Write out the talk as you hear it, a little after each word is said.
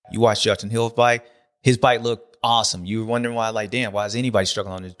You watch Justin Hill's bike. His bike looked awesome. You were wondering why, like, damn, why is anybody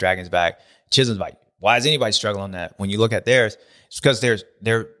struggling on this Dragon's back? Chisholm's bike. Why is anybody struggling on that? When you look at theirs, it's because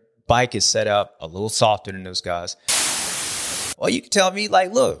their bike is set up a little softer than those guys. Well, you can tell me,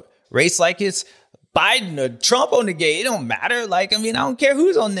 like, look, race like it's Biden or Trump on the gate. It don't matter. Like, I mean, I don't care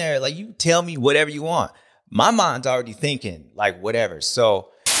who's on there. Like, you tell me whatever you want. My mind's already thinking, like, whatever.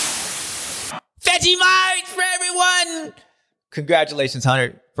 So, Fetchy vibes for everyone. Congratulations,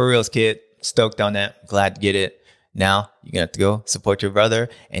 Hunter. For reals, kid. Stoked on that. Glad to get it. Now, you're going to have to go support your brother.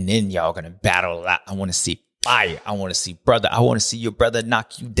 And then y'all going to battle a lot. I want to see fire. I want to see brother. I want to see your brother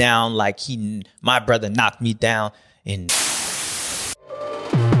knock you down like my brother knocked me down in...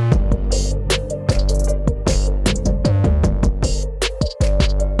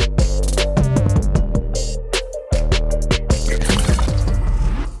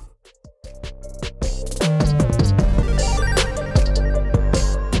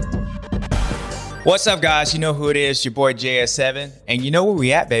 What's up, guys? You know who it is. Your boy JS7. And you know where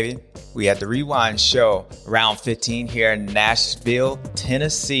we at, baby. We at the Rewind show, round 15 here in Nashville,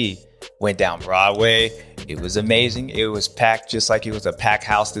 Tennessee. Went down Broadway. It was amazing. It was packed just like it was a packed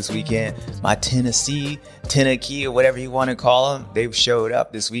house this weekend. My Tennessee, or whatever you want to call them, they showed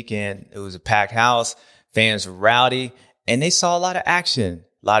up this weekend. It was a packed house. Fans were rowdy. And they saw a lot of action.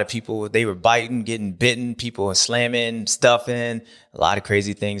 A lot of people, they were biting, getting bitten. People were slamming, stuffing. A lot of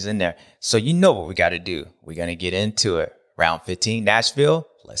crazy things in there. So you know what we got to do. We're going to get into it. Round 15, Nashville.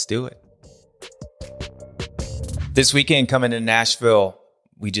 Let's do it. This weekend coming to Nashville,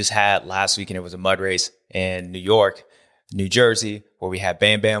 we just had last weekend. It was a mud race in New York, New Jersey, where we had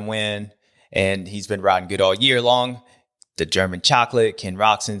Bam Bam win. And he's been riding good all year long. The German Chocolate, Ken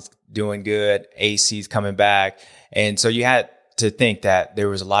Roxon's doing good. AC's coming back. And so you had to think that there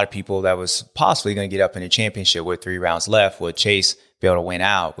was a lot of people that was possibly going to get up in the championship with 3 rounds left. Would Chase be able to win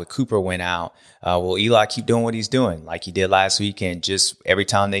out? Would Cooper win out? Will Eli keep doing what he's doing like he did last weekend? Just every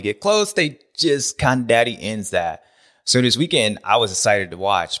time they get close, they just kind of daddy ends that. So this weekend, I was excited to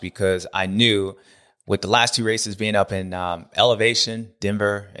watch because I knew with the last 2 races being up in Elevation,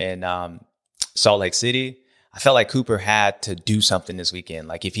 Denver, and Salt Lake City, I felt like Cooper had to do something this weekend.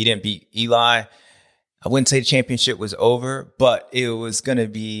 Like if he didn't beat Eli, I wouldn't say the championship was over, but it was going to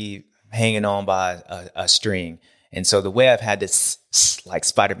be hanging on by a string. And so the web had to, like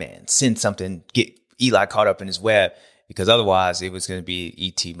Spider-Man, send something, get Eli caught up in his web, because otherwise it was going to be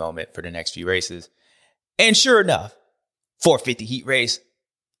an ET moment for the next few races. And sure enough, 450 heat race,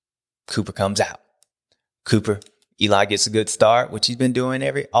 Cooper comes out. Eli gets a good start, which he's been doing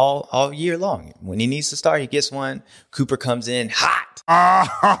all year long. When he needs to start, he gets one. Cooper comes in hot.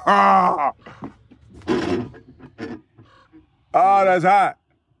 Oh, that's hot.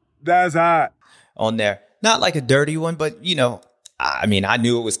 That's hot. On there. Not like a dirty one, but, you know, I mean, I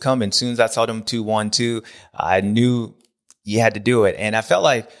knew it was coming. As soon as I saw them 2-1-2, I knew you had to do it. And I felt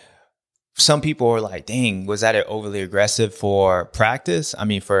like some people were like, dang, was that overly aggressive for practice? I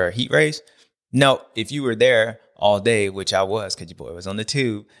mean, for a heat race? No, if you were there all day, which I was, because your boy was on the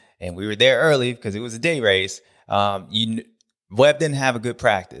tube, and we were there early because it was a day race, Webb didn't have a good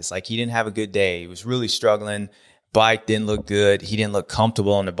practice. Like, he didn't have a good day. He was really struggling. Bike didn't look good. He didn't look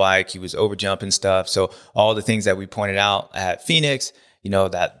comfortable on the bike. He was over jumping stuff. So all the things that we pointed out at Phoenix, you know,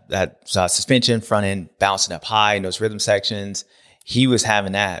 that suspension, front end bouncing up high in those rhythm sections, he was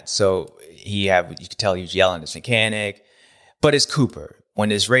having that. So you could tell he was yelling at his mechanic. But it's Cooper. When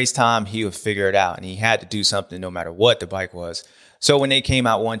it's race time, he would figure it out. And he had to do something no matter what the bike was. So when they came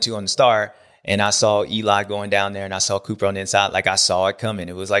out 1-2 on the start, and I saw Eli going down there and I saw Cooper on the inside, like I saw it coming.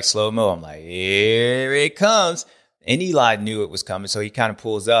 It was like slow-mo. I'm like, here it comes. And Eli knew it was coming, so he kind of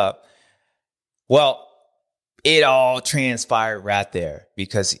pulls up. Well, it all transpired right there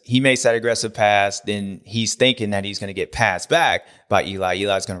because he makes that aggressive pass. Then he's thinking that he's going to get passed back by Eli.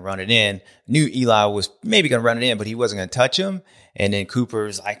 Eli's going to run it in. Knew Eli was maybe going to run it in, but he wasn't going to touch him. And then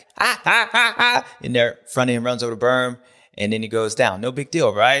Cooper's like, and their front end runs over the berm, and then he goes down. No big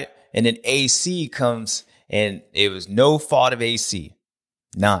deal, right? And then AC comes, and it was no fault of AC.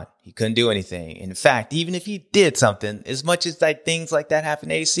 None. He couldn't do anything. In fact, even if he did something, as much as like things like that happen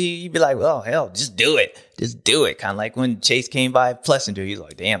to AC, you'd be like, well, hell, just do it. Just do it. Kind of like when Chase came by Plessinger. He's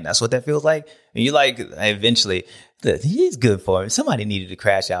like, damn, that's what that feels like. And you like, eventually, he's good for it. Somebody needed to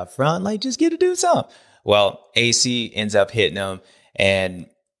crash out front. Like, just get to do something. Well, AC ends up hitting him, and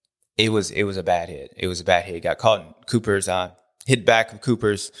it was a bad hit. It was a bad hit. He got caught in Cooper's, hit back of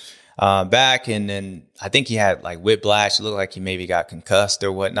Cooper's back, and then I think he had like whiplash. It looked like he maybe got concussed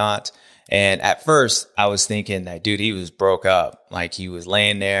or whatnot. And at first, I was thinking that, dude, he was broke up. Like, he was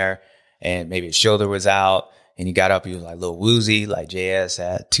laying there, and maybe his shoulder was out. And he got up, he was like a little woozy, like JS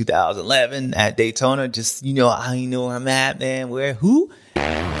at 2011 at Daytona. Just, I know where I'm at, man. Where, who? Here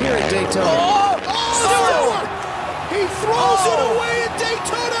at Daytona. Stewart! He throws it away at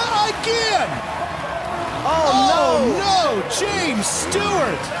Daytona again! Oh, no! James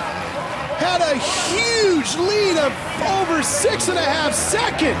Stewart had a huge lead of over 6.5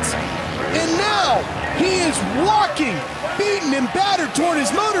 seconds. And now he is walking, beaten and battered toward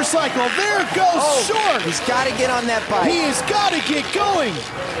his motorcycle. There it goes, short. He's got to get on that bike. He has got to get going.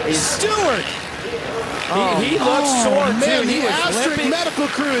 Stewart. He looks sore, man, too. the Asterisk medical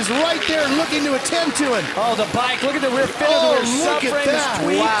crew is right there looking to attend to him. Oh, the bike. Look at the rear fender. Look at that.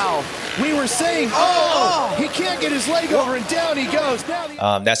 Wow. We were saying, he can't get his leg over, and down he goes.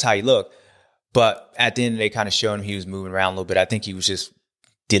 That's how he looked. But at the end, they kind of showed him he was moving around a little bit. I think he was just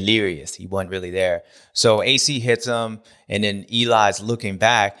delirious. He wasn't really there. So AC hits him, and then Eli's looking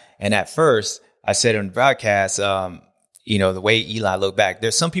back. And at first, I said on the broadcast, the way Eli looked back,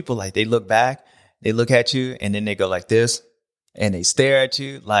 there's some people like they look back, they look at you, and then they go like this, and they stare at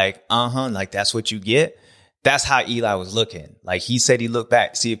you like, like that's what you get. That's how Eli was looking. Like he said he looked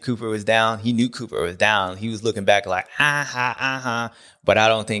back to see if Cooper was down. He knew Cooper was down. He was looking back like, But I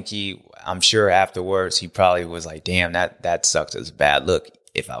don't think I'm sure afterwards he probably was like, damn, that sucks. It's a bad look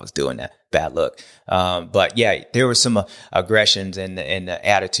if I was doing that. Bad look. But yeah, there was some aggressions and the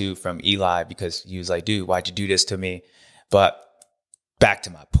attitude from Eli because he was like, dude, why'd you do this to me? But back to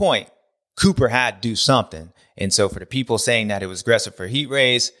my point, Cooper had to do something. And so for the people saying that it was aggressive for heat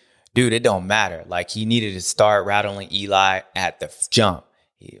race, dude, it don't matter. Like he needed to start rattling Eli at the jump.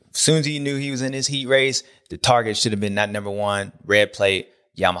 As soon as he knew he was in his heat race, the target should have been that number 1 red plate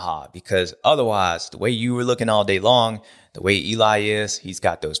Yamaha, because otherwise the way you were looking all day long, the way Eli is, he's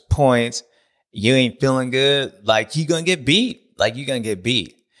got those points. You ain't feeling good. Like you're going to get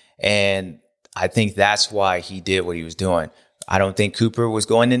beat. And I think that's why he did what he was doing. I don't think Cooper was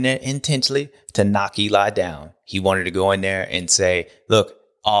going in there intentionally to knock Eli down. He wanted to go in there and say, look,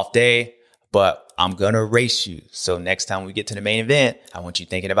 off day, but I'm going to race you. So next time we get to the main event, I want you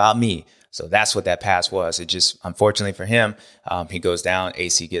thinking about me. So that's what that pass was. It just, unfortunately for him, he goes down,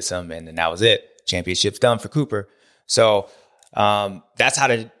 AC gets him, and then that was it. Championship's done for Cooper. So that's how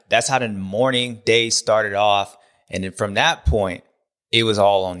the morning day started off. And then from that point, it was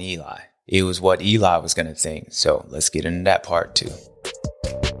all on Eli. It was what Eli was going to think. So let's get into that part too.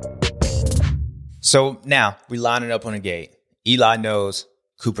 So now we're lining up on the gate. Eli knows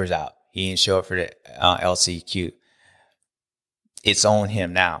Cooper's out. He didn't show up for the LCQ. It's on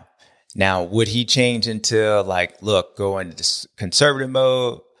him now. Now, would he change into go into this conservative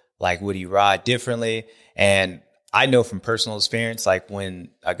mode? Like, would he ride differently? And I know from personal experience, like when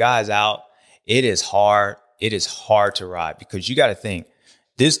a guy's out, it is hard. It is hard to ride because you got to think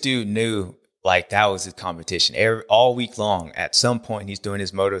this dude knew like that was his competition all week long. At some point, he's doing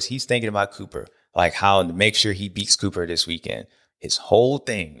his motos. He's thinking about Cooper, like how to make sure he beats Cooper this weekend. His whole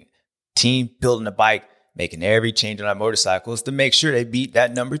thing, team building a bike, making every change on our motorcycles to make sure they beat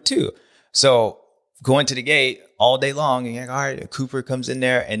that number 2. So going to the gate all day long, and you're like, all right, Cooper comes in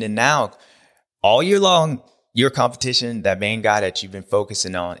there. And then now all year long, your competition, that main guy that you've been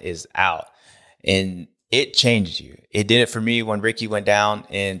focusing on is out. And it changed you. It did it for me when Ricky went down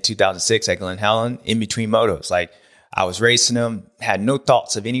in 2006 at Glen Helen in between motos. Like I was racing him, had no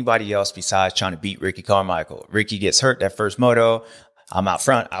thoughts of anybody else besides trying to beat Ricky Carmichael. Ricky gets hurt that first moto. I'm out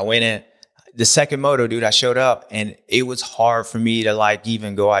front. I win it. The second moto, dude, I showed up and it was hard for me to like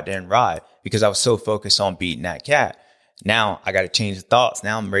even go out there and ride because I was so focused on beating that cat. Now I got to change the thoughts.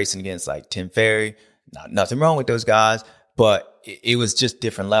 Now I'm racing against like Tim Ferry. Nothing wrong with those guys, but it was just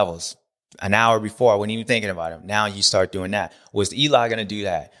different levels. An hour before, I wasn't even thinking about him. Now you start doing that. Was Eli going to do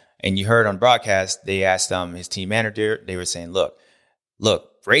that? And you heard on broadcast, they asked his team manager, they were saying, look,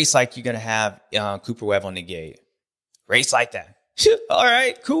 race like you're going to have Cooper Webb on the gate. Race like that. All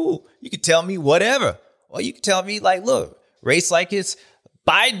right, cool. You can tell me whatever. Or you can tell me like, look, race like it's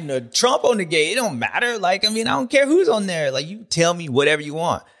Biden or Trump on the gate. It don't matter. Like, I mean, I don't care who's on there. Like, you tell me whatever you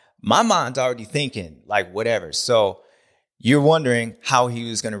want. My mind's already thinking like whatever. So you're wondering how he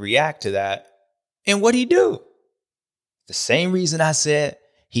was going to react to that. And what'd he do? The same reason I said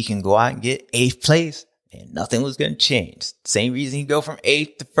he can go out and get 8th place and nothing was going to change. Same reason he go from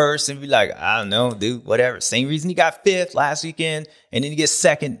 8th to 1st and be like, I don't know, dude, whatever. Same reason he got 5th last weekend and then he gets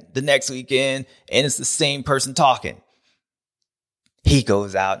 2nd the next weekend and it's the same person talking. He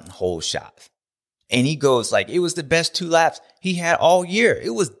goes out and holds shots. And he goes like, it was the best 2 laps he had all year.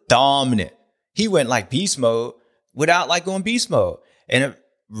 It was dominant. He went like beast mode without like going beast mode. And it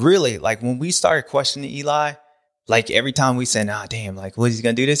really, like when we started questioning Eli, like every time we said, damn, like what is he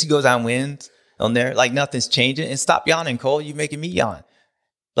going to do this? He goes out and wins. on there. Like nothing's changing. And stop yawning, Cole. You're making me yawn.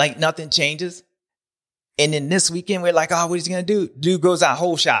 Like nothing changes. And then this weekend, we're like, oh, what is he going to do? Dude goes out,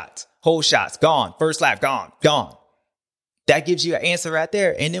 whole shots, gone. First lap, gone. That gives you an answer right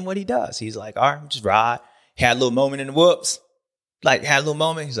there. And then what he does, he's like, all right, just ride. Had a little moment in the whoops. Like had a little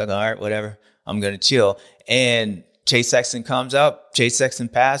moment. He's like, all right, whatever. I'm going to chill. And Chase Sexton comes up. Chase Sexton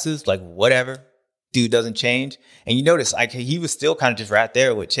passes. Like whatever. Dude doesn't change. And you notice like he was still kind of just right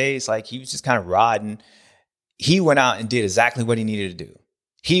there with Chase. Like he was just kind of riding. He went out and did exactly what he needed to do.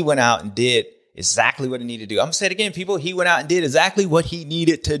 He went out and did exactly what he needed to do. I'm going to say it again, people. He went out and did exactly what he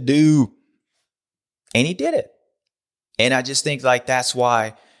needed to do. And he did it. And I just think like that's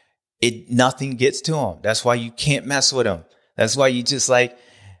why nothing gets to him. That's why you can't mess with him. That's why you just like,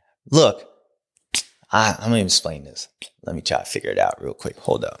 look, I'm going to explain this. Let me try to figure it out real quick.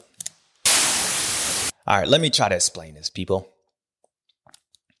 Hold up. All right, let me try to explain this, people.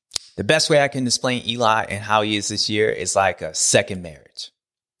 The best way I can explain Eli and how he is this year is like a second marriage.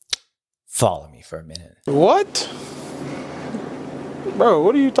 Follow me for a minute. What? Bro,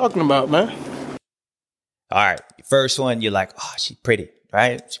 what are you talking about, man? All right, first one, you're like, oh, she's pretty,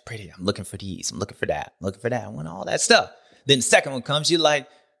 right? She's pretty. I'm looking for these. I'm looking for that. I'm looking for that. I want all that stuff. Then the second one comes, you're like,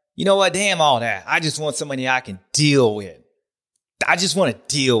 you know what? Damn all that. I just want somebody I can deal with. I just want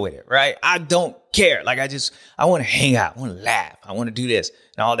to deal with it, right? I don't care. Like, I want to hang out. I want to laugh. I want to do this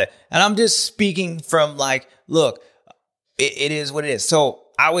and all that. And I'm just speaking from like, look, it is what it is. So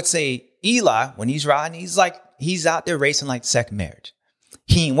I would say Eli, when he's riding, he's out there racing like second marriage.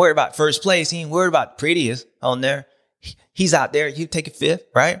 He ain't worried about first place. He ain't worried about prettiest on there. He's out there. You take a fifth,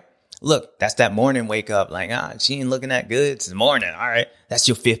 right? Look, that's that morning wake up. Like, she ain't looking that good. It's the morning. All right. That's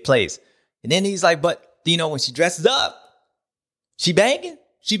your fifth place. And then he's like, but you know, when she dresses up, she banging.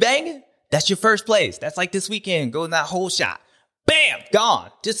 That's your first place. That's like this weekend. Go in that whole shot. Bam, gone.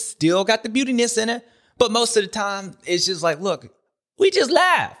 Just still got the beautiness in it. But most of the time, it's just like, look, we just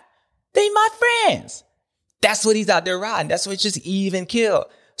laugh. They my friends. That's what he's out there riding. That's what just even kill.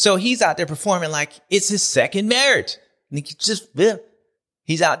 So he's out there performing like it's his second marriage. And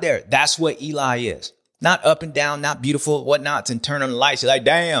he's out there. That's what Eli is. Not up and down, not beautiful, whatnot, and turn on the lights. You're like,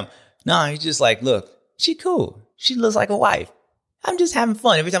 damn. No, he's just like, look, she cool. She looks like a wife. I'm just having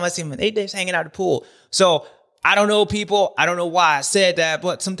fun. Every time I see him, they just hanging out at the pool. So I don't know, people. I don't know why I said that,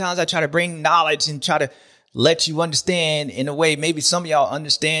 but sometimes I try to bring knowledge and try to let you understand in a way. Maybe some of y'all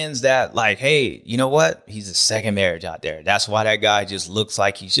understands that like, hey, you know what? He's a second marriage out there. That's why that guy just looks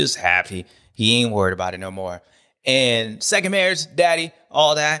like he's just happy. He ain't worried about it no more. And second marriage, daddy,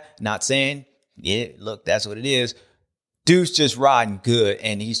 all that. Not saying, yeah, look, that's what it is. Dude's just riding good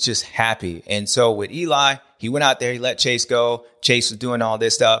and he's just happy. And so with Eli, he went out there, he let Chase go. Chase was doing all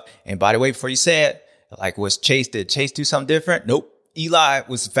this stuff. And by the way, before you say it, like did Chase do something different? Nope. Eli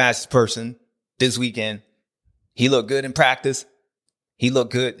was the fastest person this weekend. He looked good in practice. He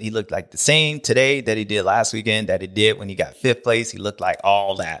looked good. He looked like the same today that he did last weekend, that he did when he got fifth place. He looked like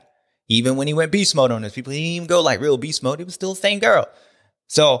all that. Even when he went beast mode on those people, he didn't even go like real beast mode. He was still the same girl.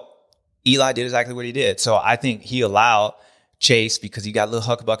 So Eli did exactly what he did. So I think he allowed Chase, because he got a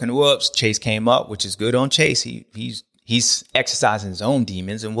little huckabuck in the whoops. Chase came up, which is good on Chase. He's exercising his own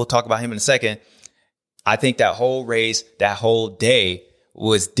demons, and we'll talk about him in a second. I think that whole race, that whole day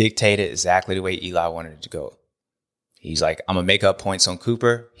was dictated exactly the way Eli wanted it to go. He's like, I'm going to make up points on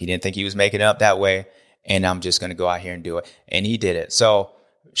Cooper. He didn't think he was making it up that way, and I'm just going to go out here and do it. And he did it. So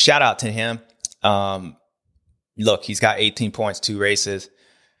shout out to him. Look, he's got 18 points, 2 races.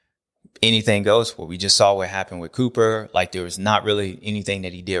 Anything goes. Well, we just saw what happened with Cooper. Like, there was not really anything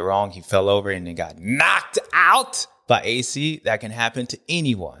that he did wrong. He fell over and then got knocked out by AC. That can happen to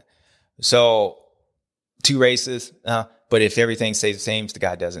anyone. So 2 races. But if everything stays the same, if the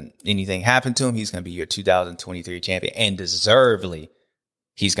guy doesn't, anything happen to him, he's going to be your 2023 champion. And deservedly,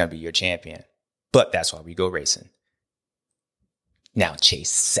 he's going to be your champion. But that's why we go racing. Now, Chase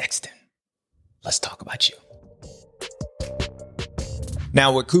Sexton. Let's talk about you.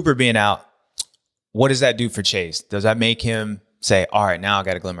 Now, with Cooper being out, what does that do for Chase? Does that make him say, all right, now I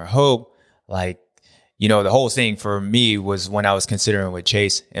got a glimmer of hope? Like, you know, the whole thing for me was when I was considering with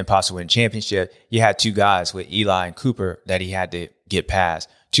Chase and possibly winning championship, you had 2 guys with Eli and Cooper that he had to get past.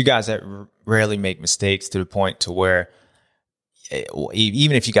 2 guys that rarely make mistakes to the point to where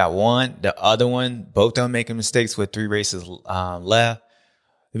even if you got one, the other one, both of them making mistakes with 3 races left,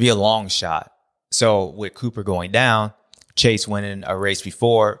 it'd be a long shot. So with Cooper going down, Chase winning a race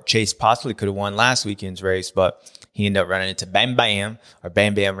before, Chase possibly could have won last weekend's race, but he ended up running into Bam Bam, or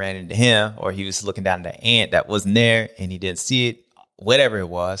Bam Bam ran into him, or he was looking down at the ant that wasn't there and he didn't see it, whatever it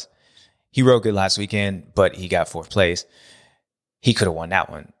was. He rode good last weekend, but he got 4th place. He could have won that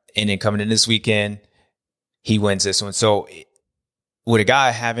one. And then coming in this weekend, he wins this one. So with a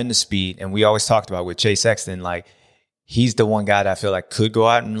guy having the speed, and we always talked about with Chase Sexton, like he's the one guy that I feel like could go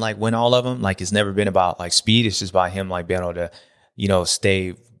out and like win all of them. Like it's never been about like speed. It's just about him like being able to,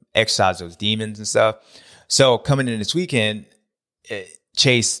 exercise those demons and stuff. So coming in this weekend,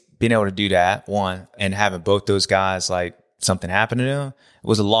 Chase being able to do that, one, and having both those guys, like something happen to them, it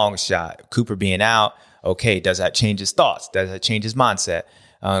was a long shot. Cooper being out, okay, does that change his thoughts? Does that change his mindset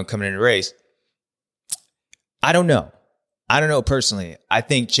coming in the race? I don't know. I don't know personally. I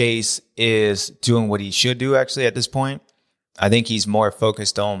think Chase is doing what he should do actually at this point. I think he's more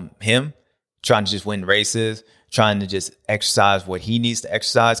focused on him, trying to just win races, trying to just exercise what he needs to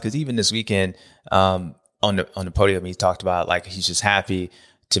exercise. Because even this weekend on the podium, he talked about like he's just happy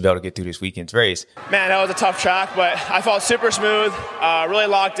to be able to get through this weekend's race. Man, that was a tough track, but I felt super smooth, really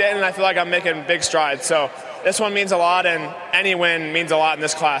locked in, and I feel like I'm making big strides. So this one means a lot, and any win means a lot in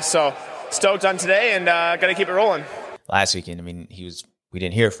this class. So stoked on today, and got to keep it rolling. Last weekend, I mean, we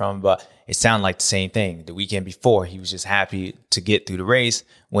didn't hear from him, but it sounded like the same thing. The weekend before, he was just happy to get through the race,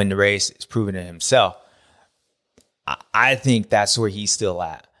 win the race, is proving it himself. I think that's where he's still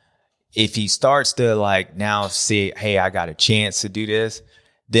at. If he starts to like now say, hey, I got a chance to do this,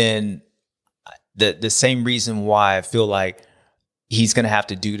 then the same reason why I feel like he's going to have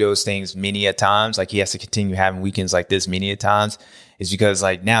to do those things many a times, like he has to continue having weekends like this many a times, is because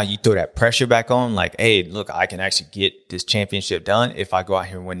like now you throw that pressure back on, like, hey, look, I can actually get this championship done if I go out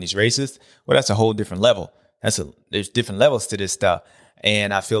here and win these races. Well, that's a whole different level. There's different levels to this stuff.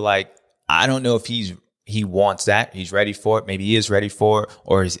 And I feel like, I don't know if he wants that. He's ready for it. Maybe he is ready for it,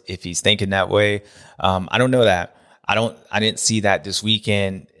 or if he's thinking that way. I don't know that. I didn't see that this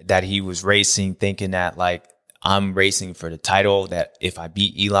weekend, that he was racing thinking that like, I'm racing for the title, that if I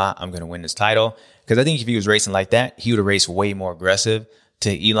beat Eli, I'm going to win this title. Because I think if he was racing like that, he would have raced way more aggressive to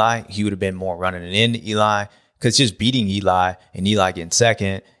Eli. He would have been more running it into Eli. Because just beating Eli and Eli getting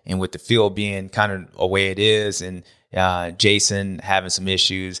second, and with the field being kind of the way it is, and Jason having some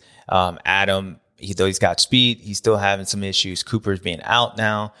issues, Adam, though he's got speed, he's still having some issues. Cooper's being out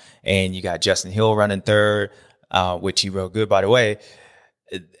now, and you got Justin Hill running third, which he rode good, by the way,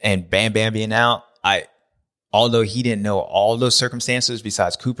 and Bam Bam being out. Although he didn't know all those circumstances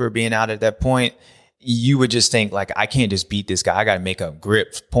besides Cooper being out at that point, you would just think like, I can't just beat this guy. I got to make up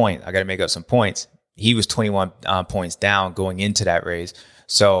point. I got to make up some points. He was 21 points down going into that race.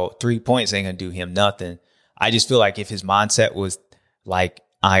 So 3 points ain't going to do him nothing. I just feel like if his mindset was like,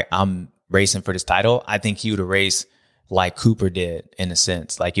 I'm racing for this title, I think he would have raced like Cooper did, in a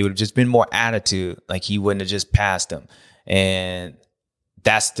sense. Like it would have just been more attitude. Like he wouldn't have just passed him. And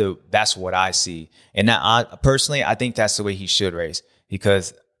that's what I see. And personally, I think that's the way he should race,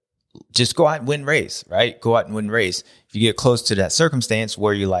 because just go out and win race, right? Go out and win race. If you get close to that circumstance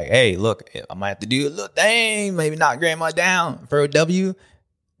where you're like, hey, look, I might have to do a little thing, maybe knock grandma down for a W,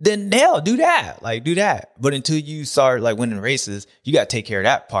 then hell, do that. Like, do that. But until you start like winning races, you got to take care of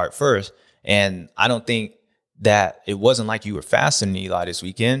that part first. And I don't think that it wasn't like you were faster than Eli this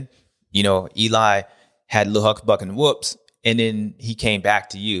weekend. Eli had little hucklebuck and whoops, and then he came back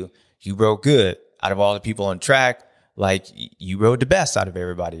to you. You rode good. Out of all the people on track, like you rode the best out of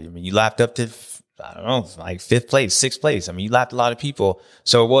everybody. I mean, you lapped up to, I don't know, like 5th place, 6th place. I mean, you lapped a lot of people.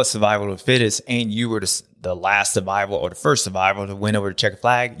 So it was survival of the fittest, and you were the last survival or the first survival to win over the checker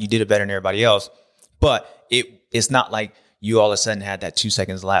flag. You did it better than everybody else. But it's not like you all of a sudden had that 2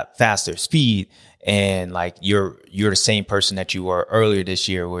 seconds lap faster speed, and like you're the same person that you were earlier this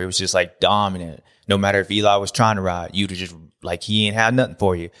year, where it was just like dominant. No matter if Eli was trying to ride, you'd just like, he ain't had nothing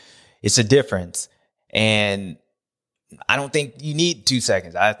for you. It's a difference. And I don't think you need 2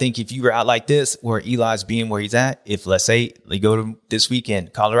 seconds. I think if you were out like this, where Eli's being where he's at, if let's say we go to this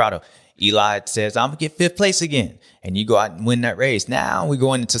weekend, Colorado, Eli says, I'm going to get 5th place again, and you go out and win that race. Now we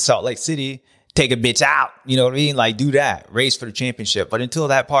go into Salt Lake City, take a bitch out. You know what I mean? Like, do that. Race for the championship. But until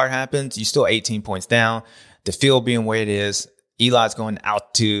that part happens, you're still 18 points down. The field being where it is, Eli's going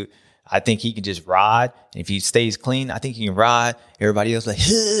out to, I think he can just ride. And if he stays clean, I think he can ride. Everybody else like,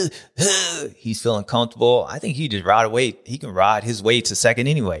 he's feeling comfortable. I think he just ride away. He can ride his way to second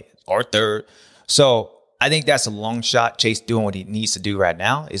anyway, or third. So I think that's a long shot. Chase doing what he needs to do right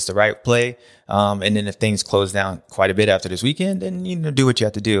now is the right play. And then if things close down quite a bit after this weekend, then do what you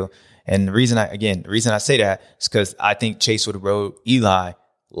have to do. And the reason I say that is because I think Chase would have rode Eli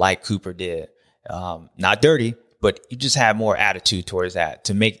like Cooper did. Not dirty, but you just have more attitude towards that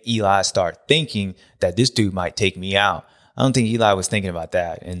to make Eli start thinking that this dude might take me out. I don't think Eli was thinking about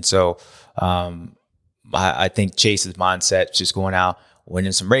that. And so I think Chase's mindset just going out,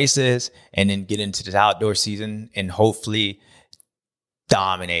 winning some races, and then get into this outdoor season and hopefully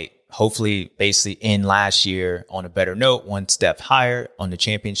dominate. Hopefully, basically in last year on a better note, one step higher on the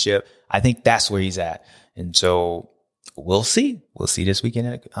championship. I think that's where he's at. And so we'll see. We'll see this weekend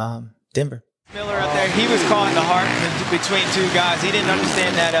at Denver. Miller up there, he was caught in the heart between two guys. He didn't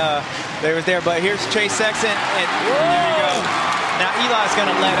understand that they was there. But here's Chase Sexton, and there you go. Now Eli's going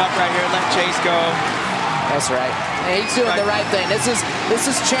to let up right here, let Chase go. That's right. And he's doing the right thing. This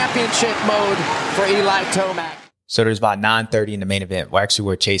is championship mode for Eli Tomac. So there's about 9:30 in the main event, actually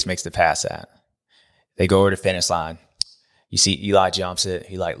where Chase makes the pass at. They go over the finish line. You see Eli jumps it.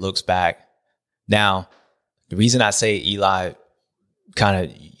 He like looks back. Now, the reason I say Eli you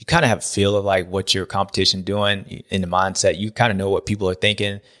kind of have a feel of like what your competition doing in the mindset. You kind of know what people are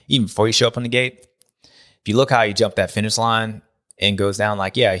thinking even before you show up on the gate. If you look how he jumped that finish line and goes down,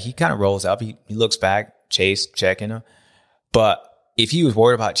 like, yeah, he kind of rolls up. He looks back, Chase checking him. But if he was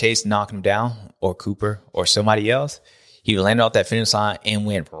worried about Chase knocking him down or Cooper or somebody else, he landed off that finish line and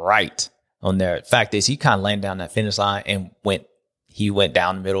went right on there. The fact is, he kind of landed down that finish line and went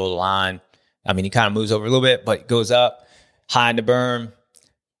down the middle of the line. I mean, he kind of moves over a little bit, but goes up high in the berm.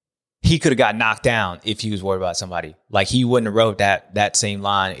 He could have got knocked down if he was worried about somebody. Like, he wouldn't have rode that same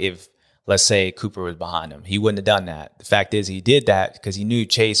line if, let's say, Cooper was behind him. He wouldn't have done that. The fact is, he did that because he knew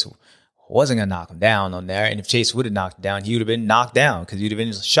Chase wasn't going to knock him down on there. And if Chase would have knocked him down, he would have been knocked down because he would have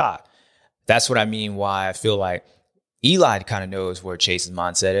been shot. That's what I mean why I feel like Eli kind of knows where Chase's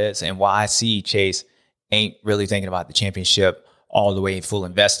mindset is and why I see Chase ain't really thinking about the championship all the way full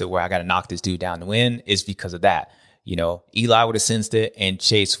invested where I got to knock this dude down to win is because of that. You know, Eli would have sensed it and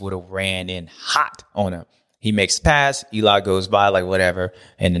Chase would have ran in hot on him. He makes the pass, Eli goes by like whatever,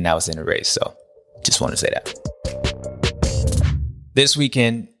 and then that was in the race. So just want to say that. This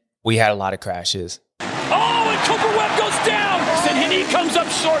weekend, we had a lot of crashes. Oh, and Cooper Webb goes down, and he comes up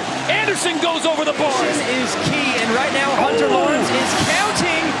short. Anderson goes over the bar. This is key, and right now Hunter Lawrence is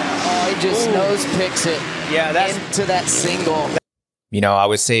counting. Oh, he just nose picks it into that single. You know, I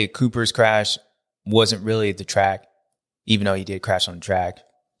would say Cooper's crash wasn't really the track, even though he did crash on the track,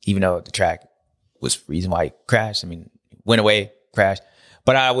 even though the track was the reason why he crashed. I mean, went away, crashed.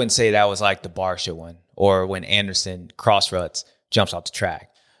 But I wouldn't say that was like the Barsha one or when Anderson cross ruts, jumps off the track.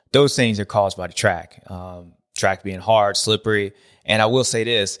 Those things are caused by the track. Track being hard, slippery. And I will say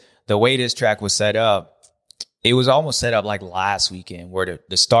this, the way this track was set up, it was almost set up like last weekend where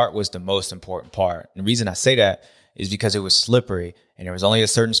the start was the most important part. And the reason I say that is because it was slippery and there was only a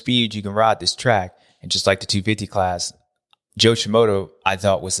certain speed you can ride this track. And just like the 250 class, Joe Shimoda, I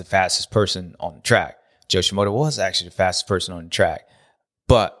thought, was the fastest person on the track. Joe Shimoda was actually the fastest person on the track,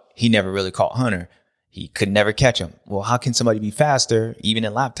 but he never really caught Hunter. He could never catch him. Well, how can somebody be faster, even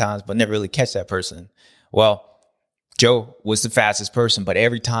in lap times, but never really catch that person? Well, Joe was the fastest person, but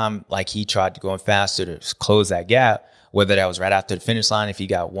every time like he tried to go in faster to close that gap, whether that was right after the finish line, if he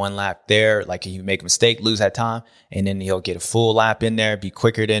got one lap there, like he make a mistake, lose that time, and then he'll get a full lap in there, be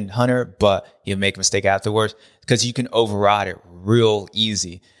quicker than Hunter, but he'll make a mistake afterwards because you can override it real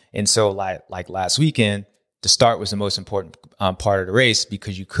easy. And so like last weekend, the start was the most important part of the race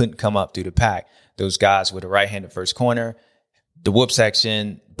because you couldn't come up through the pack. Those guys with the right-handed first corner, the whoop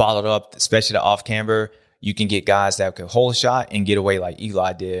section, bottled up, especially the off-camber, you can get guys that could hold a shot and get away like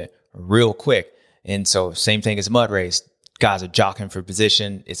Eli did real quick. And so same thing as mud race. Guys are jockeying for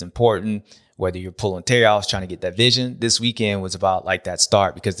position. It's important whether you're pulling tails, trying to get that vision. This weekend was about like that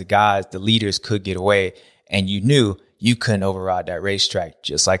start because the leaders could get away and you knew you couldn't override that racetrack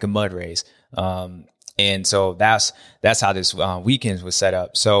just like a mud race. And so that's how this weekend was set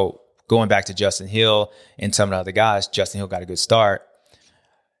up. So going back to Justin Hill and some of the other guys, Justin Hill got a good start.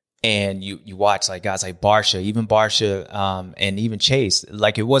 And you watch like guys like Barsha, and even Chase.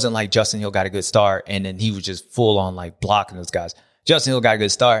 Like it wasn't like Justin Hill got a good start and then he was just full on like blocking those guys. Justin Hill got a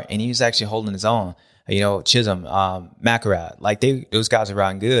good start and he was actually holding his own. You know, Chisholm, McElrath, like those guys are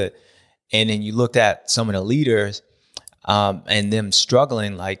riding good. And then you looked at some of the leaders and them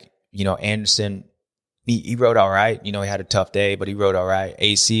struggling. Like you know, Anderson, he rode all right. You know, he had a tough day, but he rode all right.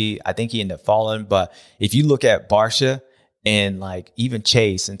 AC, I think he ended up falling. But if you look at Barsha and like even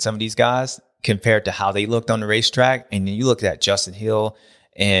Chase and some of these guys compared to how they looked on the racetrack, and then you look at Justin Hill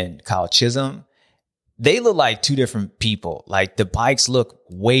and Kyle Chisholm, they look like two different people. Like the bikes look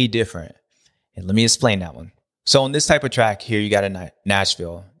way different. And let me explain that one. So on this type of track here, you got a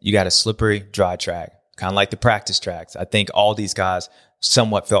Nashville, you got a slippery, dry track, kind of like the practice tracks. I think all these guys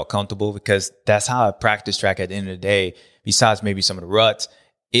somewhat felt comfortable because that's how a practice track at the end of the day, besides maybe some of the ruts,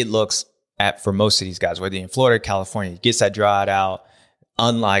 it looks for most of these guys, whether in Florida or California, it gets that dried out.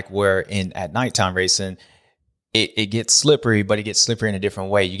 Unlike where at nighttime racing, it gets slippery, but it gets slippery in a different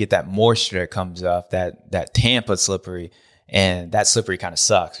way. You get that moisture that comes off, that Tampa slippery. And that slippery kind of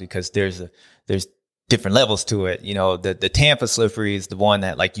sucks because there's different levels to it. You know, the Tampa slippery is the one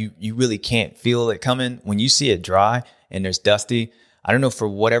that like you really can't feel it coming. When you see it dry and there's dusty, I don't know, for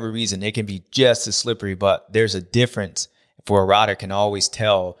whatever reason, it can be just as slippery, but there's a difference for a rider can always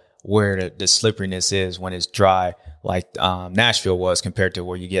tell where the slipperiness is when it's dry, like Nashville was compared to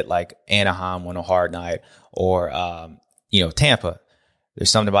where you get like Anaheim on a hard night or, Tampa. There's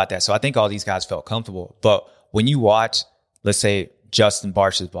something about that. So I think all these guys felt comfortable. But when you watch, let's say Justin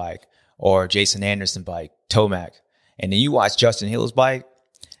Barcia's bike or Jason Anderson's bike, Tomac, and then you watch Justin Hill's bike,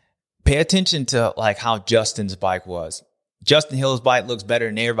 pay attention to like how Justin's bike was. Justin Hill's bike looks better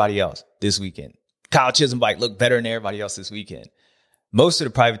than everybody else this weekend. Kyle Chisholm's bike looked better than everybody else this weekend. Most of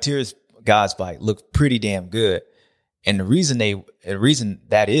the privateers guys' bike looked pretty damn good. And the reason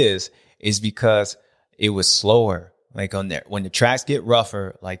that is because it was slower, like on there. When the tracks get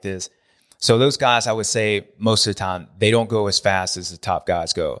rougher like this, so those guys, I would say most of the time, they don't go as fast as the top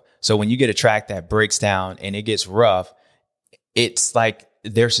guys go. So when you get a track that breaks down and it gets rough, it's like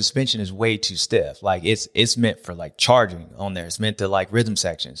their suspension is way too stiff. Like it's meant for like charging on there. It's meant to like rhythm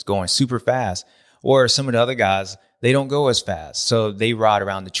sections going super fast. Or some of the other guys, they don't go as fast. So they ride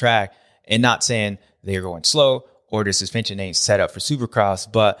around the track, and not saying they're going slow or the suspension ain't set up for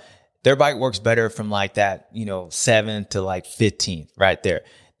Supercross, but their bike works better from like that, 7th to like 15th right there.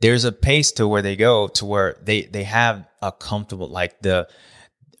 There's a pace to where they go to where they have a comfortable, like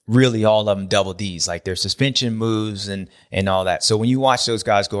really all of them double Ds, like their suspension moves and all that. So when you watch those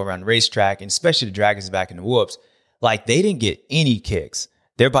guys go around the racetrack, and especially the Dragons back in the whoops, like they didn't get any kicks.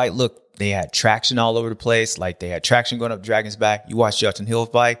 Their bike they had traction all over the place. Like they had traction going up Dragon's back. You watch Justin Hill's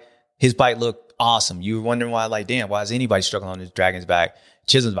bike, his bike looked awesome. You were wondering why, like, damn, why is anybody struggling on this Dragon's back?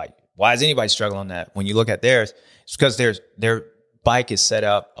 Chisholm's bike, why is anybody struggling on that? When you look at theirs, it's because their bike is set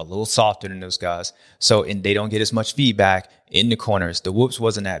up a little softer than those guys. So, and they don't get as much feedback in the corners. The whoops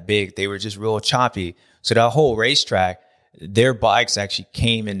wasn't that big. They were just real choppy. So that whole racetrack, their bikes actually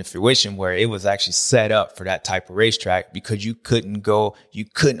came into fruition where it was actually set up for that type of racetrack because you couldn't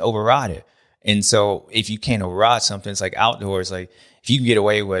override it. And so if you can't override something, it's like outdoors. Like if you can get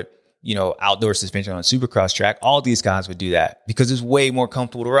away with, outdoor suspension on a Supercross track, all these guys would do that because it's way more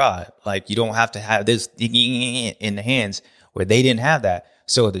comfortable to ride. Like you don't have to have this in the hands where they didn't have that.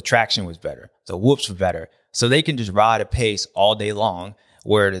 So the traction was better. The whoops were better. So they can just ride a pace all day long,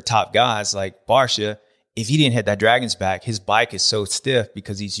 where the top guys like Barcia, if he didn't hit that Dragon's back, his bike is so stiff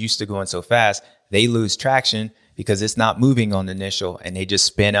because he's used to going so fast, they lose traction because it's not moving on the initial and they just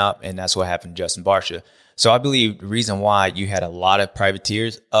spin up. And that's what happened to Justin Barcia. So I believe the reason why you had a lot of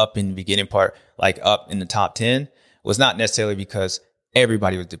privateers up in the beginning part, like up in the top 10, was not necessarily because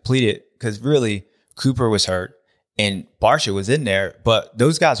everybody was depleted, because really Cooper was hurt and Barcia was in there, but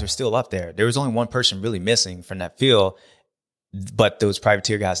those guys were still up there. There was only one person really missing from that field, but those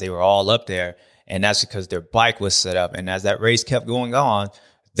privateer guys, they were all up there. And that's because their bike was set up. And as that race kept going on,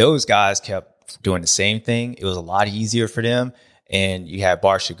 those guys kept doing the same thing. It was a lot easier for them. And you had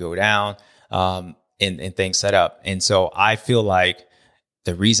Barcia go down and things set up. And so I feel like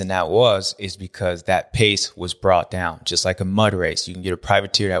the reason that is because that pace was brought down. Just like a mud race. You can get a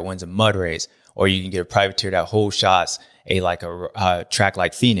privateer that wins a mud race, or you can get a privateer that holds shots a track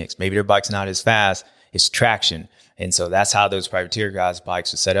like Phoenix. Maybe their bike's not as fast. It's traction. And so that's how those privateer guys'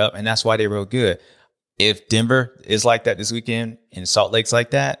 bikes are set up. And that's why they rode good. If Denver is like that this weekend and Salt Lake's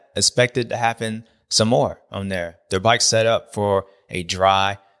like that, expect it to happen some more on there. Their bike's set up for a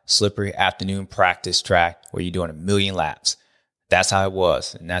dry, slippery afternoon practice track where you're doing 1,000,000 laps. That's how it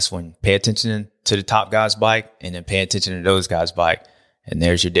was. And that's when pay attention to the top guy's bike and then pay attention to those guys' bike. And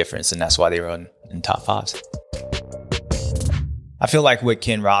there's your difference. And that's why they run in top fives. I feel like with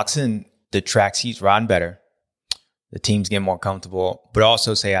Ken Roczen, the tracks he's riding better. The team's getting more comfortable, but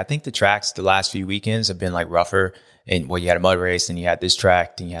also I think the tracks the last few weekends have been like rougher. And you had a mud race, and you had this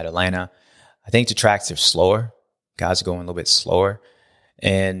track, then you had Atlanta. I think the tracks are slower. Guys are going a little bit slower.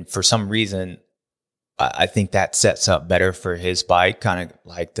 And for some reason, I think that sets up better for his bike, kind of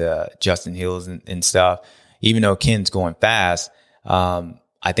like the Justin Hills and stuff. Even though Ken's going fast,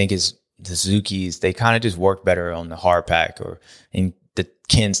 I think the Suzukis, they kind of just work better on the hard pack, and the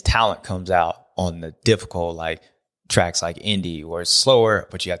Ken's talent comes out on the difficult, like tracks like Indy, where it's slower,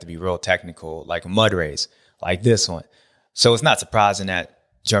 but you have to be real technical, like a mud race, like this one. So it's not surprising that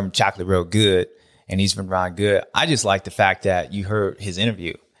German Chocolate rode good, and he's been riding good. I just like the fact that you heard his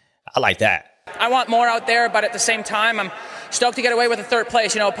interview. I like that. I want more out there, but at the same time, I'm stoked to get away with a third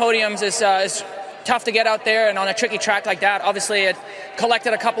place. Podiums is tough to get out there, and on a tricky track like that, obviously it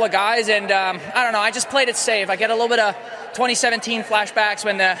collected a couple of guys, and I don't know, I just played it safe. I get a little bit of 2017 flashbacks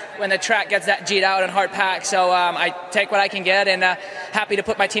when the track gets that G'd out and hard packed, so I take what I can get, and happy to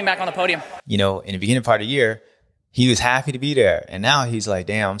put my team back on the podium. You know, in the beginning part of the year, he was happy to be there, and now he's like,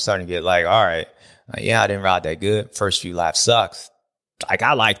 damn, I'm starting to get like, all right, yeah, I didn't ride that good. First few laps sucks. Like,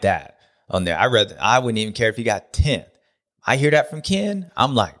 I like that on there. I wouldn't even care if he got 10th. I hear that from Ken.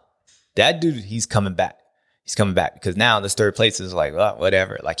 I'm like, that dude, he's coming back. He's coming back because now this third place is like, well,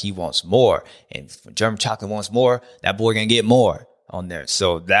 whatever. Like, he wants more. And if German Chocolate wants more, that boy gonna get more on there.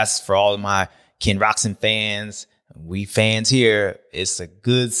 So that's for all of my Ken Roczen fans. We fans here, it's a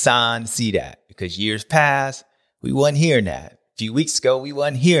good sign to see that because years past, we wasn't hearing that. A few weeks ago, we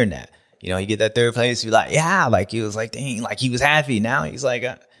wasn't hearing that. You know, you get that third place, you're like, yeah, like he was like, dang, like he was happy. Now he's like,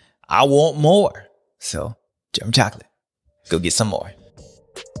 I want more. So, German Chocolate, go get some more.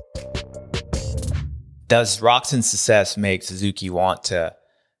 Does Roczen's success make Suzuki want to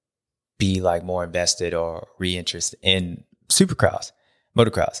be like more invested or reinterested in supercross,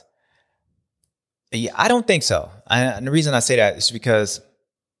 motocross? Yeah, I don't think so. And the reason I say that is because,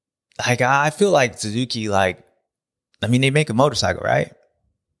 like, I feel like Suzuki, like, I mean, they make a motorcycle, right?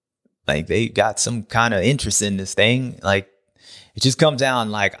 Like, they got some kind of interest in this thing. Like, it just comes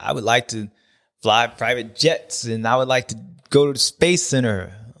down, like, I would like to fly private jets and I would like to go to the Space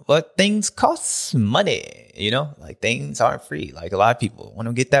Center. But things cost money, you know? Like, things aren't free. Like, a lot of people want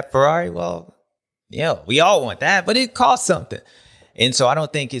to get that Ferrari. Well, yeah, we all want that, but it costs something. And so I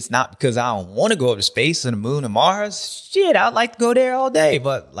don't think it's not because I don't want to go up to space and the moon and Mars. Shit, I'd like to go there all day.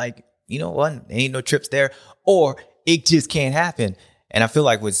 But, like, you know what? There ain't no trips there. Or it just can't happen. And I feel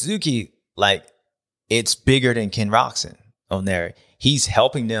like with Suzuki, like, it's bigger than Ken Roczen on there. He's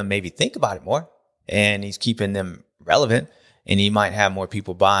helping them maybe think about it more, and he's keeping them relevant. And he might have more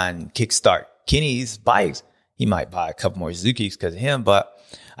people buying Kickstart Kenny's bikes. He might buy a couple more Suzukis because of him. But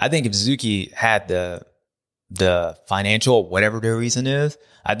I think if Suzuki had the financial, whatever their reason is,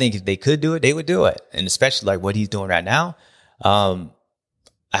 I think if they could do it, they would do it. And especially like what he's doing right now,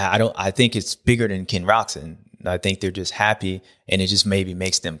 I think it's bigger than Ken Roczen. I think they're just happy, and it just maybe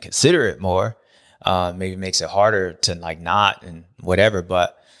makes them consider it more. Maybe makes it harder to like not and whatever.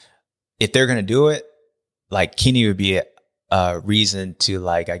 But if they're gonna do it, like Kenny would be a reason to,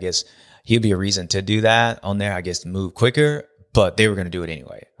 like, I guess he'd be a reason to do that on there. I guess to move quicker, but they were gonna do it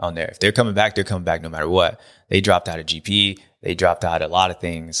anyway on there. If they're coming back, they're coming back no matter what. They dropped out of GP. They dropped out of a lot of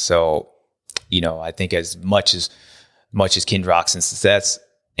things. So, you know, I think as much as Ken Roczen's success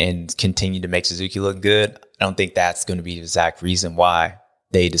and continue to make Suzuki look good, I don't think that's going to be the exact reason why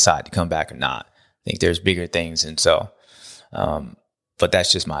they decide to come back or not. I think there's bigger things. And so, but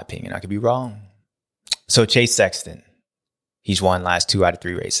that's just my opinion. I could be wrong. So Chase Sexton, he's won last 2 out of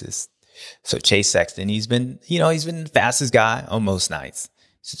 3 races. So Chase Sexton, he's been the fastest guy on most nights.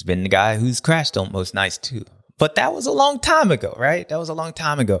 He's been the guy who's crashed on most nights too. But that was a long time ago, right? That was a long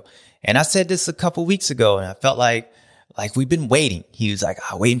time ago. And I said this a couple weeks ago, and I felt like we've been waiting. He was like,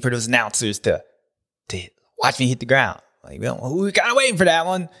 waiting for those announcers to watch me hit the ground. Like, well, we kind of waiting for that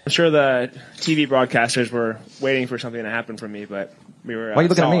one. I'm sure the TV broadcasters were waiting for something to happen from me, but we were. Why are you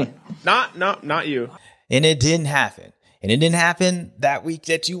looking at me? Not you. And it didn't happen. And it didn't happen that week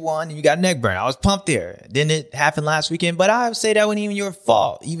that you won and you got neck burn. I was pumped there. Didn't it happen last weekend? But I would say that wasn't even your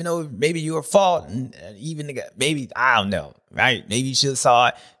fault, even though maybe your fault. And even maybe, I don't know, right? Maybe you should have saw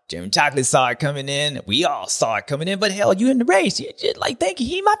it. German Chocolate saw it coming in. We all saw it coming in. But hell, you in the race. You just like, thank you.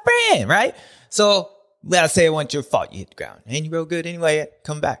 He my friend, right? So I say it wasn't your fault. You hit the ground. And you rode good anyway.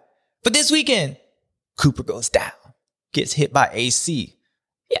 Come back. But this weekend, Cooper goes down. Gets hit by AC.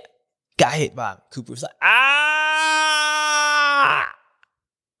 Yeah. Got hit by him. Cooper's like,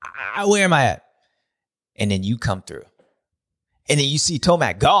 where am I at? And then you come through. And then you see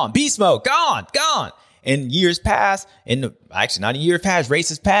Tomac gone. Beast mode, gone. And years pass. And actually, not a year passed.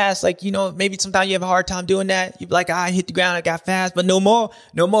 Races pass. Like, you know, maybe sometimes you have a hard time doing that. You're like, I hit the ground. I got fast. But no more.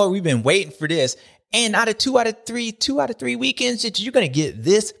 We've been waiting for this. And out of 2 out of 3 weekends, you're going to get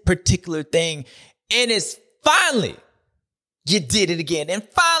this particular thing. And it's finally, you did it again. And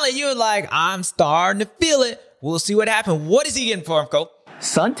finally, you're like, I'm starting to feel it. We'll see what happens. What is he getting for him, Cole?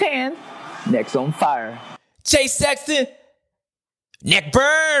 Suntan, neck's on fire. Chase Sexton, neck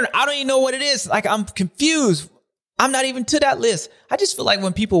burn. I don't even know what it is. Like, I'm confused. I'm not even to that list. I just feel like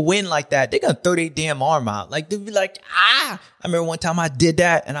when people win like that, they're going to throw their damn arm out. Like, they'll be like, I remember one time I did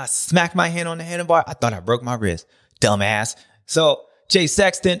that and I smacked my hand on the handlebar. I thought I broke my wrist. Dumbass. So, Chase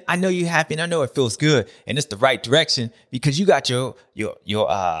Sexton, I know you're happy and I know it feels good and it's the right direction because you got your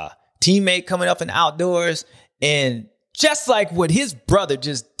teammate coming up in the outdoors, and just like what his brother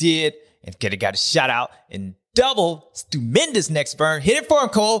just did And get got a shout out and double stupendous next burn. Hit it for him,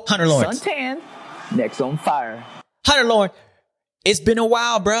 Cole. Hunter Lawrence. Suntan, next on fire. Hunter Lawrence, it's been a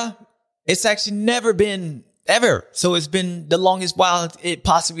while, bruh. It's actually never been ever. So it's been the longest while it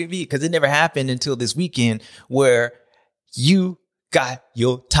possibly be, because it never happened until this weekend where you got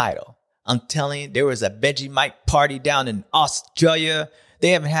your title. I'm telling you, there was a Vegemite party down in Australia. They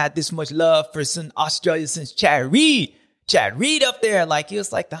haven't had this much love for Australia since Chad Reed. Chad Reed up there, like it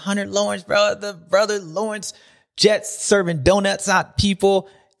was like the Hunter Lawrence, the brother Lawrence Jets serving donuts out people.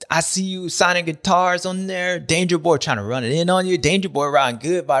 I see you signing guitars on there. Danger Boy trying to run it in on you. Danger Boy riding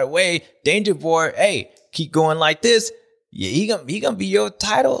good, by the way. Danger Boy, hey, keep going like this. Yeah, he gonna be your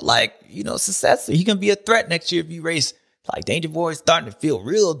title, like, successor. He gonna be a threat next year if you race. Like, Danger Boy is starting to feel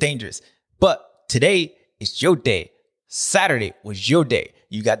real dangerous. But today, it's your day. Saturday was your day.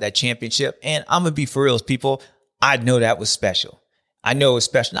 You got that championship. And I'm gonna be for reals, people. I know that was special. I know it was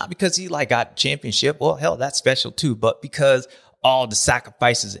special, not because he got championship. Well, hell, that's special too. But because all the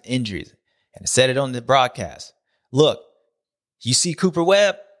sacrifices and injuries. And I said it on the broadcast. Look, you see Cooper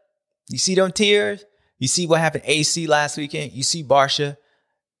Webb. You see them tears. You see what happened AC last weekend. You see Barsha.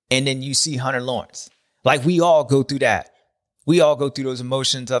 And then you see Hunter Lawrence. Like, we all go through that. We all go through those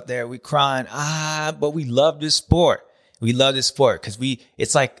emotions up there. We crying. But we love this sport. We love this sport because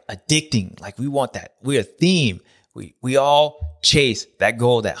it's like addicting. Like, we want that. We're a theme. We all chase that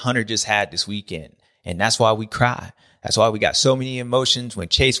goal that Hunter just had this weekend. And that's why we cry. That's why we got so many emotions. When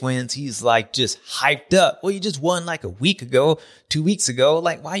Chase wins, he's like just hyped up. Well, you just won like a week ago, 2 weeks ago.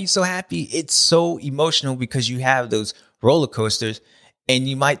 Like, why are you so happy? It's so emotional because you have those roller coasters. And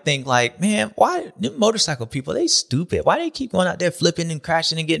you might think like, man, why them motorcycle people, they stupid. Why they keep going out there flipping and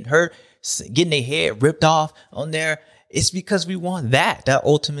crashing and getting hurt, getting their head ripped off on there? It's because we want that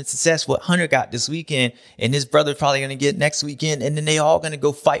ultimate success, what Hunter got this weekend. And his brother's probably going to get next weekend. And then they all going to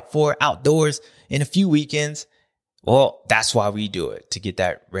go fight for outdoors in a few weekends. Well, that's why we do it, to get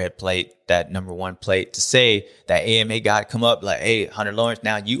that red plate, that number one plate, to say that AMA got to come up like, hey, Hunter Lawrence,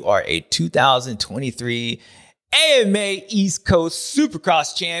 now you are a 2023 AMA East Coast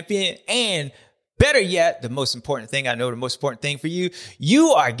Supercross champion. And better yet, the most important thing for you, you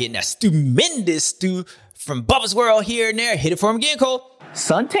are getting a stupendous stew from Bubba's World here and there. Hit it for him again, Cole.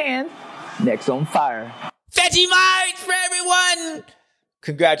 Suntan, next on fire. Vegemite for everyone.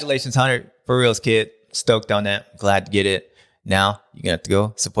 Congratulations, Hunter. For reals, kid. Stoked on that. Glad to get it. Now you're gonna have to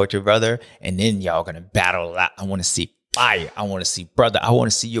go support your brother, and then y'all gonna battle out. I want to see fire. I want to see brother. I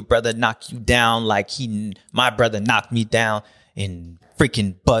want to see your brother knock you down like my brother knocked me down in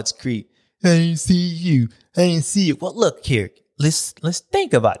freaking Budds Creek. I didn't see you. I didn't see you. Well, look here. Let's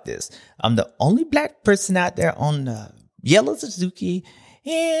think about this. I'm the only black person out there on the yellow Suzuki,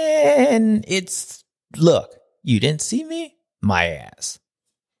 and look. You didn't see me. My ass.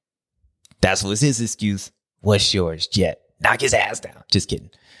 That was his excuse. What's yours, Jet? Knock his ass down. Just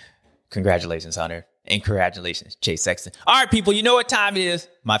kidding. Congratulations, Hunter. And congratulations, Chase Sexton. All right, people, you know what time it is.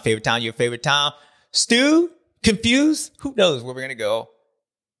 My favorite time, your favorite time. Stu, confused? Who knows where we're going to go?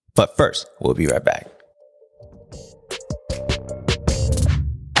 But first, we'll be right back.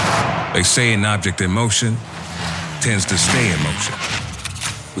 They say an object in motion tends to stay in motion.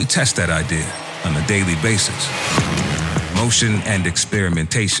 We test that idea on a daily basis. Motion and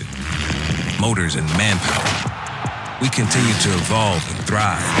experimentation. Motors and manpower. We continue to evolve and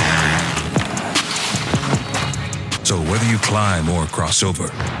thrive. So whether you climb or cross over,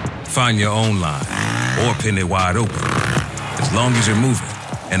 find your own line or pin it wide open, as long as you're moving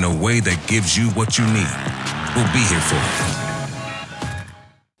in a way that gives you what you need, we'll be here for you.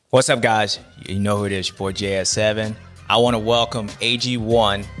 What's up, guys? You know who it is, your boy JS7. I want to welcome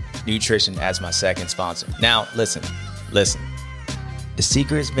AG1 Nutrition as my second sponsor. Now, listen. The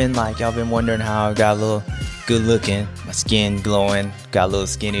secret's been like, y'all been wondering how I got a little good looking, my skin glowing, got a little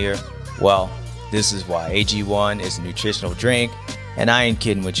skinnier. Well, this is why. AG1 is a nutritional drink, and I ain't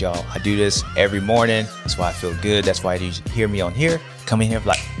kidding with y'all. I do this every morning. That's why I feel good. That's why you hear me on here, come in here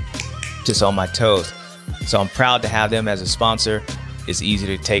like just on my toes. So I'm proud to have them as a sponsor. It's easy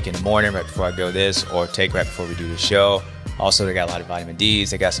to take in the morning right before I go this, or take right before we do the show. Also, they got a lot of vitamin Ds.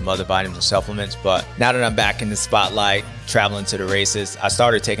 They got some other vitamins and supplements. But now that I'm back in the spotlight, traveling to the races, I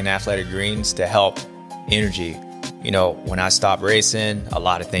started taking athletic greens to help energy. You know, when I stopped racing, a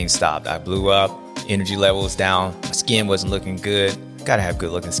lot of things stopped. I blew up, energy levels down, my skin wasn't looking good. Gotta have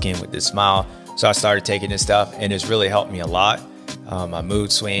good looking skin with this smile. So I started taking this stuff, and it's really helped me a lot. My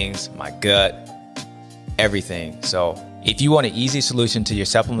mood swings, my gut, everything. So if you want an easy solution to your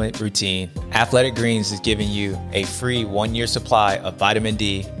supplement routine, Athletic Greens is giving you a free 1-year supply of vitamin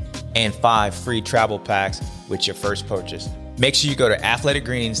D and 5 free travel packs with your first purchase. Make sure you go to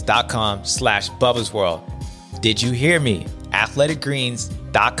athleticgreens.com/BubbaSWorld. Did you hear me?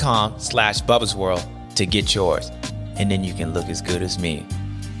 athleticgreens.com/BubbaSWorld to get yours. And then you can look as good as me.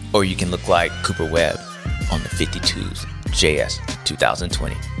 Or you can look like Cooper Webb on the 52s JS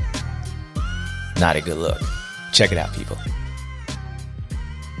 2020. Not a good look. Check it out, people.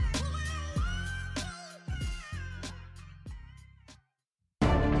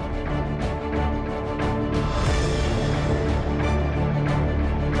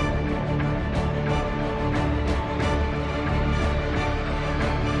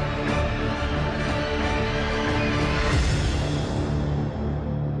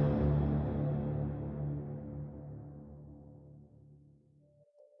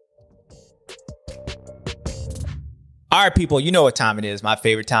 All right, people, you know what time it is. My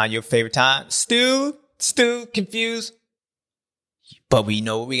favorite time, your favorite time. Stu, confused. But we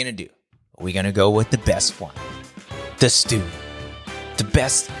know what we're going to do. We're going to go with the best one. The Stu. The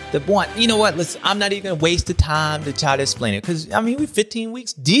best, the one. You know what? Listen, I'm not even going to waste the time to try to explain it. Because, we're 15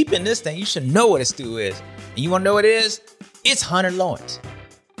 weeks deep in this thing. You should know what a Stu is. And you want to know what it is? It's Hunter Lawrence.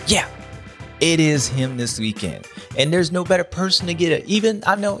 Yeah, it is him this weekend. And there's no better person to get it. Even,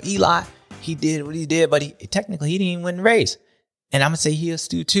 I know Eli, he did what he did, but he didn't even win the race. And I'm going to say he is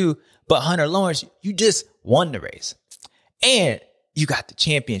Stu too. But Hunter Lawrence, you just won the race. And you got the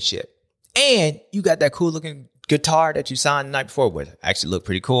championship. And you got that cool looking guitar that you signed the night before, which actually looked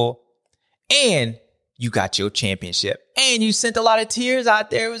pretty cool. And you got your championship. And you sent a lot of tears out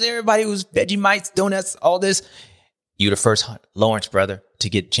there. It was everybody. It was Vegemites, donuts, all this. You're the first Lawrence brother to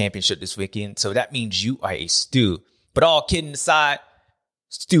get the championship this weekend. So that means you are a Stu. But all kidding aside,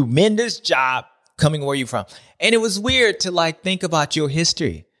 stupendous job coming where you from. And it was weird to think about your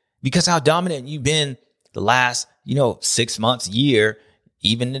history because how dominant you've been the last, 6 months, year,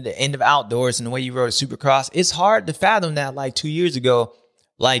 even at the end of outdoors and the way you rode a Supercross. It's hard to fathom that 2 years ago,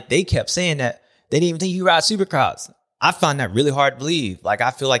 they kept saying that they didn't even think you ride Supercross. I find that really hard to believe.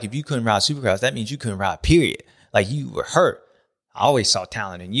 I feel like if you couldn't ride Supercross, that means you couldn't ride, period. You were hurt. I always saw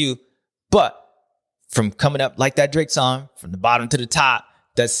talent in you, but from coming up like that Drake song, from the bottom to the top,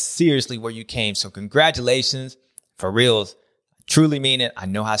 that's seriously where you came. So congratulations, for reals. Truly mean it. I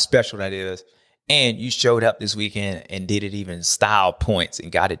know how special that is. And you showed up this weekend and did it even style points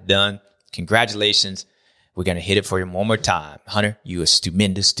and got it done. Congratulations. We're going to hit it for you one more time. Hunter, you a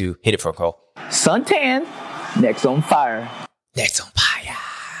stupendous Stu. Hit it for Cole. Suntan, next on fire. Next on fire.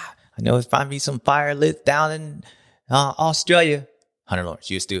 I know it's probably be some fire lit down in Australia. Hunter Lawrence,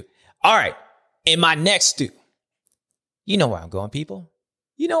 you a Stu. All right. In my next Stu, you know where I'm going, people.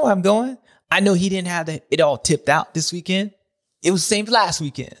 You know where I'm going. I know he didn't have it all tipped out this weekend. It was the same as last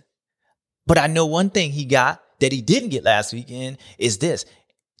weekend. But I know one thing he got that he didn't get last weekend is this.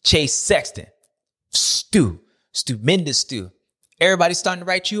 Chase Sexton. Stupendous Stu. Everybody's starting to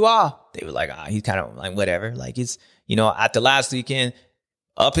write you off. They were he's kind of whatever. It's, after last weekend,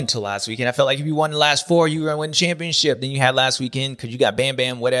 up until last weekend, I felt like if you won the last 4, you were going to win the championship. Then you had last weekend because you got Bam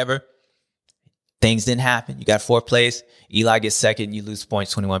Bam, whatever. Things didn't happen. You got 4th place. Eli gets 2nd. You lose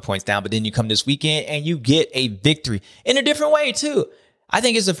points, 21 points down. But then you come this weekend and you get a victory in a different way, too. I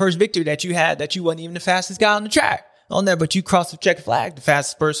think it's the first victory that you had that you wasn't even the fastest guy on the track on there, but you crossed the checkered flag, the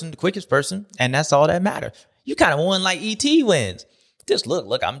fastest person, the quickest person, and that's all that matters. You kind of won like ET wins. Just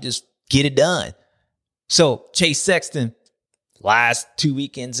look, I'm just get it done. So Chase Sexton, last 2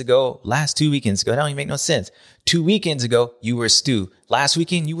 weekends ago, that don't even make no sense. 2 weekends ago, you were a Stu. Last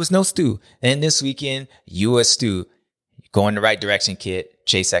weekend, you was no Stu. And this weekend, you were a Stu. You're going the right direction, kid.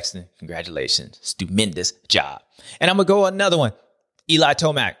 Chase Sexton, congratulations. Stupendous job. And I'm going to go another one. Eli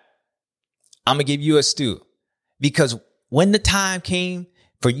Tomac, I'm going to give you a Stu. Because when the time came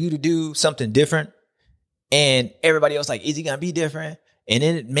for you to do something different, and everybody else is he going to be different? And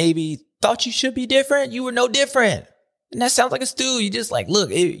then maybe thought you should be different. You were no different. And that sounds like a Stu. You just look,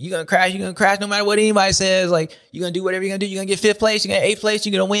 you're going to crash no matter what anybody says. You're going to do whatever you're going to do. You're going to get 5th place. You're going to get 8th place.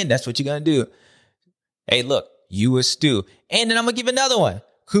 You're going to win. That's what you're going to do. Hey, look, you a Stu. And then I'm going to give another one.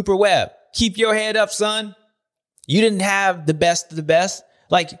 Cooper Webb, keep your head up, son. You didn't have the best of the best.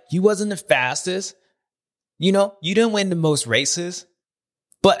 You wasn't the fastest. You didn't win the most races.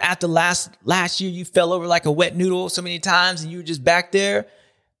 But after last year, you fell over like a wet noodle so many times and you were just back there.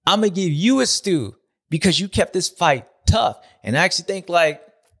 I'm going to give you a Stu because you kept this fight tough. And I actually think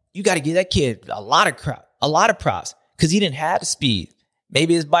you got to give that kid a lot of props because he didn't have the speed.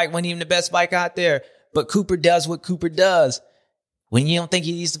 Maybe his bike wasn't even the best bike out there, but Cooper does what Cooper does. When you don't think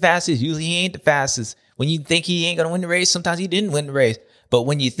he's the fastest, usually he ain't the fastest. When you think he ain't going to win the race, sometimes he didn't win the race. But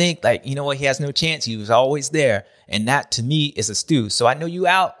when you think he has no chance, he was always there. And that to me is a Stu. So I know you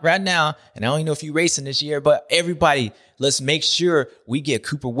out right now, and I don't even know if you're racing this year, but everybody, Let's make sure we get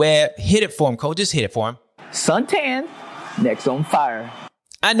Cooper Webb. Hit it for him, Cole. Just hit it for him. Suntan, next on fire.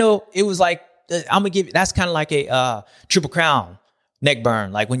 I know it was like, I'm going to give you, that's kind of like a Triple Crown neck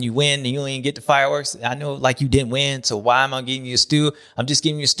burn. Like when you win and you don't even get the fireworks. I know like you didn't win. So why am I giving you a stew? I'm just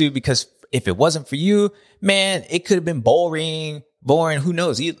giving you a stew because if it wasn't for you, man, it could have been boring. Who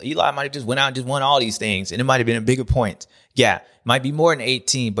knows? Eli might have just went out and just won all these things. And it might have been a bigger point. Yeah, it might be more than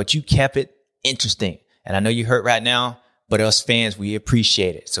 18, but you kept it interesting. And I know you're hurt right now, but us fans, we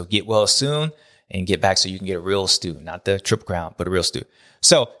appreciate it. So get well soon and get back so you can get a real stew. Not the Triple Crown, but a real stew.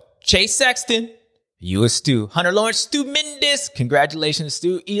 So Chase Sexton, you a Stu. Hunter Lawrence, Stu Mendes. Congratulations,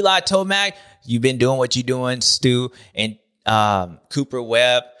 Stu. Eli Tomac, you've been doing what you're doing, Stu. And Cooper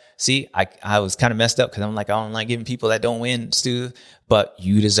Webb. See, I was kind of messed up because I'm like, I don't like giving people that don't win, Stu. But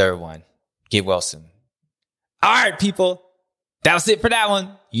you deserve one. Get well soon. All right, people. That was it for that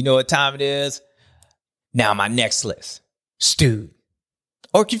one. You know what time it is. Now my next list. Stu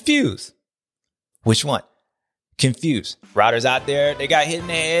or confused. Which one? Confused. Riders out there, they got hit in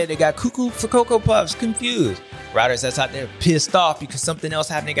the head. They got cuckoo for Cocoa Puffs. Confused. Riders that's out there pissed off because something else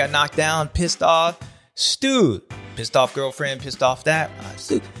happened. They got knocked down. Pissed off. Stu. Pissed off girlfriend. Pissed off that.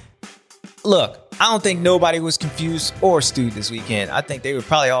 Stu. Look, I don't think nobody was confused or stewed this weekend. I think they were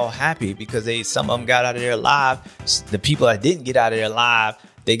probably all happy because some of them got out of there alive. The people that didn't get out of there alive,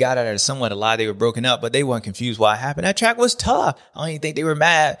 they got out of there somewhat alive. They were broken up, but they weren't confused why it happened. That track was tough. I don't even think they were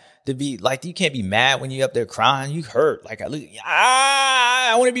mad to be like, you can't be mad when you're up there crying. You hurt. Like,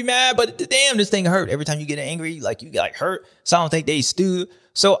 I want to be mad, but damn, this thing hurt. Every time you get angry, like you get hurt. So I don't think they stewed.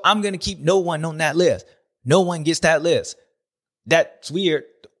 So I'm going to keep no one on that list. No one gets that list. That's weird.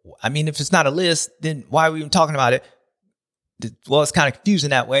 I mean, if it's not a list, then why are we even talking about it? Well, it's kind of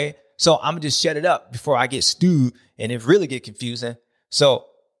confusing that way. So I'm going to just shut it up before I get stewed and it really get confusing. So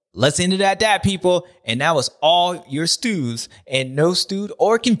let's end it at that, people. And that was all your stews and no stewed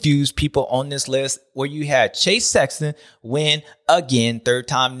or confused people on this list where you had Chase Sexton win again, third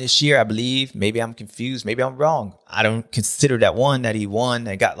time this year, I believe. Maybe I'm confused. Maybe I'm wrong. I don't consider that one that he won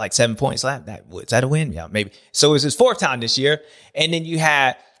and got like 7 points left. Was that a win? Yeah, maybe. So it was his fourth time this year. And then you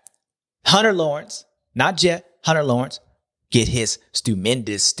had Hunter Lawrence, not Jet, Hunter Lawrence, get his Stu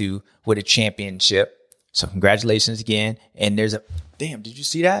Mendes stew with a championship. So congratulations again. And there's damn, did you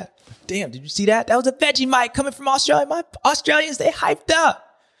see that? Did you see that? That was a Vegemite coming from Australia. My Australians, they hyped up.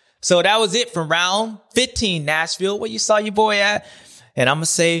 So that was it from round 15, Nashville, where you saw your boy at. And I'm going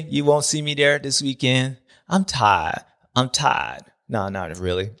to say you won't see me there this weekend. I'm tired. No, not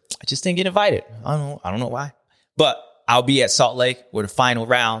really. I just didn't get invited. I don't know why. But I'll be at Salt Lake with the final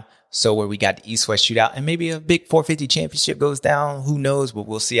round. So where we got the East-West shootout and maybe a big 450 championship goes down. Who knows? But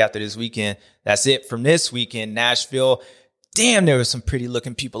we'll see after this weekend. That's it from this weekend, Nashville. Damn, there were some pretty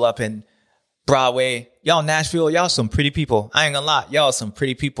looking people up in Broadway. Y'all Nashville, y'all some pretty people. I ain't gonna lie. Y'all some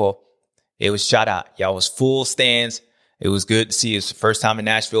pretty people. It was shout out. Y'all was full stands. It was good to see. It's the first time in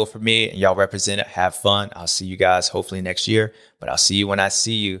Nashville for me. And y'all represented. Have fun. I'll see you guys hopefully next year. But I'll see you when I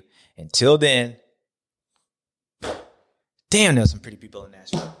see you. Until then, damn, there's some pretty people in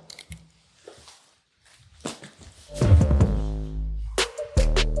Nashville.